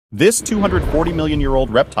This 240-million-year-old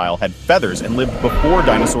reptile had feathers and lived before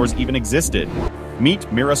dinosaurs even existed. Meet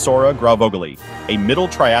Mirasaura grauvogeli, a Middle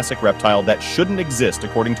Triassic reptile that shouldn't exist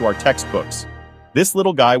according to our textbooks. This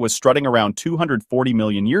little guy was strutting around 240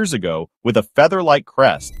 million years ago with a feather-like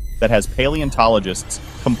crest that has paleontologists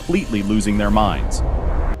completely losing their minds.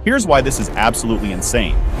 Here's why this is absolutely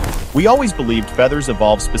insane. We always believed feathers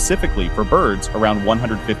evolved specifically for birds around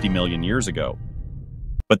 150 million years ago.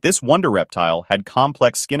 But this wonder reptile had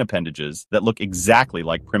complex skin appendages that look exactly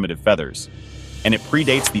like primitive feathers. And it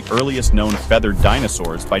predates the earliest known feathered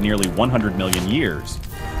dinosaurs by nearly 100 million years.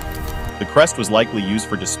 The crest was likely used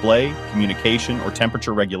for display, communication, or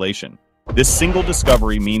temperature regulation. This single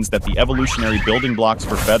discovery means that the evolutionary building blocks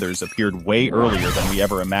for feathers appeared way earlier than we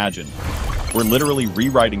ever imagined. We're literally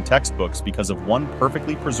rewriting textbooks because of one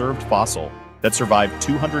perfectly preserved fossil that survived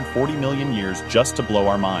 240 million years just to blow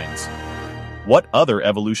our minds. What other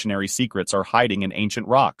evolutionary secrets are hiding in ancient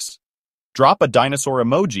rocks? Drop a dinosaur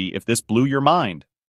emoji if this blew your mind.